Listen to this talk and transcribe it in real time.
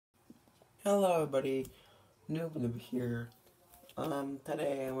Hello everybody, Noob here.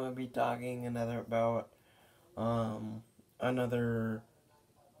 Today I'm gonna be talking about another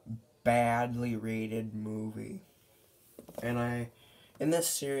badly rated movie. In this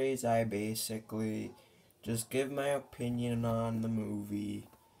series I basically just give my opinion on the movie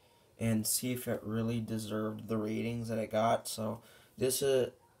and see if it really deserved the ratings that it got. So this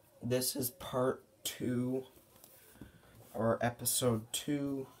is this is part 2 or episode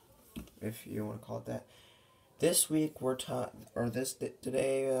 2 if you want to call it that. This week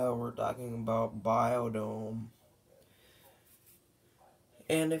today we're talking about Biodome.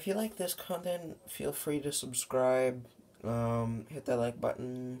 And if you like this content, feel free to subscribe. Hit that like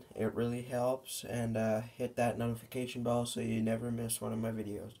button; it really helps, and hit that notification bell so you never miss one of my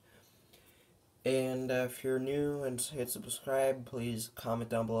videos. And if you're new and hit subscribe, please comment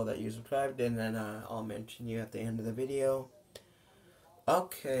down below that you subscribed, and then I'll mention you at the end of the video.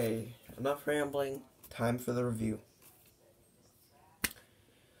 Okay, enough rambling. Time for the review.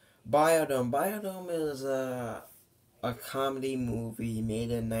 Biodome. Biodome is a comedy movie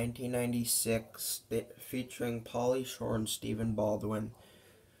made in 1996 featuring Pauly Shore and Stephen Baldwin.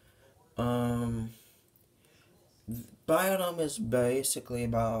 Um, Biodome is basically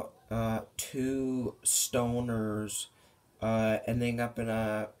about two stoners ending up in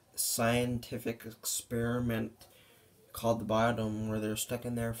a scientific experiment called the Biodome where they're stuck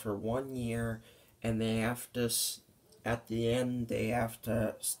in there for 1 year and they have to at the end they have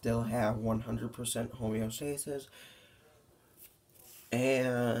to still have 100% homeostasis,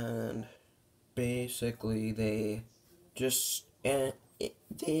 and basically they just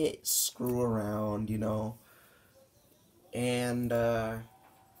they screw around, and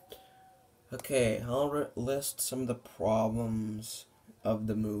okay, I'll list some of the problems of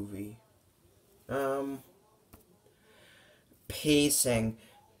the movie. um Pacing.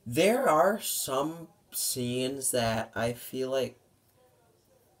 There are some scenes that I feel like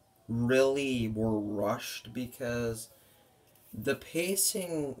really were rushed because the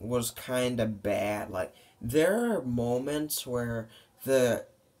pacing was kind of bad. Like, there are moments where the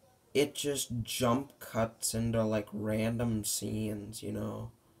it just jump cuts into like random scenes,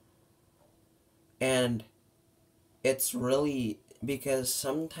 and it's really because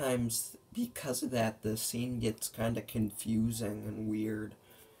sometimes because of that the scene gets kind of confusing and weird.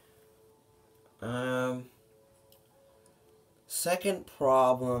 um Second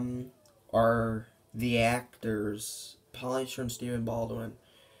problem are the actors, Pauly Shore and Stephen Baldwin.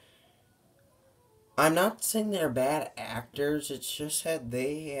 I'm not saying they're bad actors, it's just that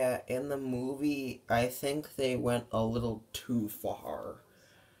they, in the movie, I think they went a little too far.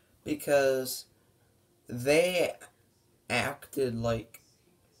 Because they acted like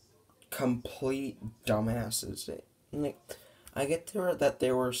complete dumbasses. Like, I get that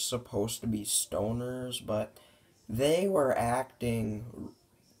they were supposed to be stoners, but they were acting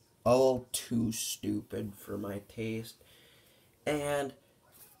a little too stupid for my taste. And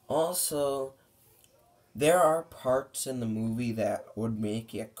also, there are parts in the movie that would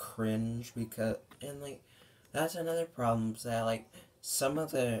make you cringe because, and like, that's another problem is that, like, some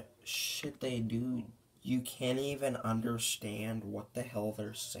of the shit they do, you can't even understand what the hell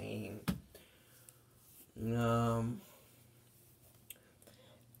they're saying. Um,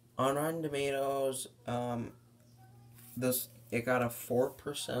 on Rotten Tomatoes, it got a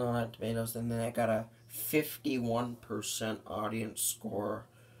 4% on Rotten Tomatoes, and then it got a 51% audience score.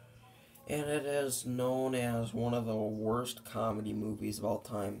 And it is known as one of the worst comedy movies of all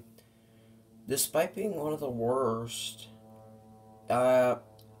time. Despite being one of the worst,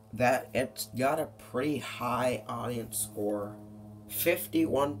 that it's got a pretty high audience score,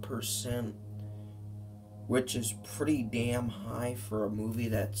 51%, which is pretty damn high for a movie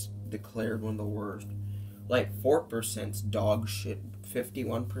that's declared one of the worst. Like 4%'s dog shit.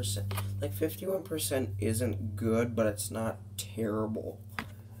 51%, like 51% isn't good, but it's not terrible.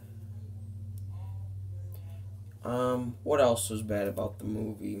 What else was bad about the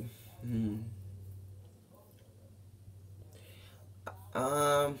movie?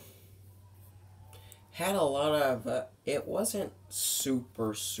 Um, had a lot of, it wasn't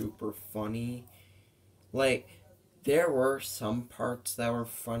super funny. Like, there were some parts that were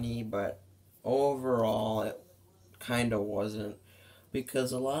funny, but overall it kind of wasn't.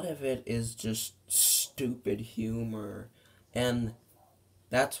 Because a lot of it is just stupid humor. And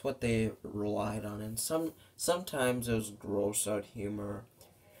that's what they relied on. And sometimes it was gross out humor.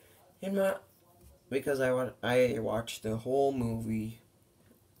 In my because I watched the whole movie.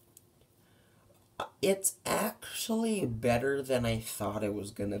 It's actually better than I thought it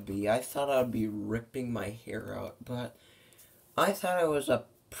was gonna be. I thought I'd be ripping my hair out, but I thought it was a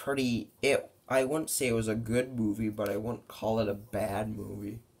pretty. I wouldn't say it was a good movie, but I wouldn't call it a bad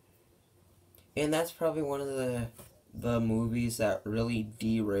movie. And that's probably one of the movies that really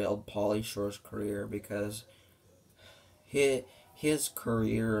derailed Pauly Shore's career, because his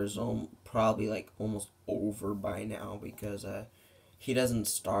career is probably like almost over by now, because he doesn't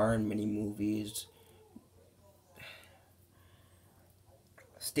star in many movies.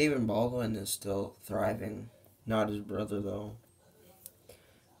 Stephen Baldwin is still thriving, not his brother though.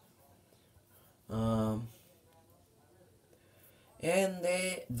 Um, and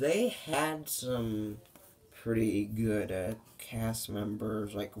they had some pretty good cast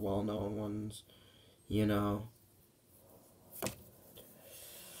members, like well-known ones, you know.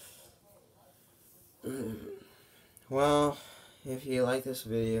 Well, if you like this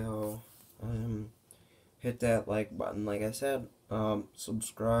video, hit that like button, like I said.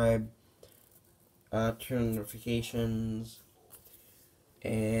 Subscribe, turn notifications,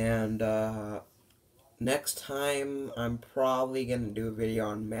 and next time I'm probably gonna do a video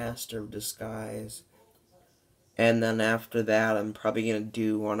on Master of Disguise, and then after that I'm probably gonna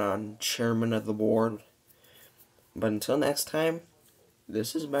do one on Chairman of the Board. But until next time,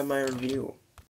 this has been my review.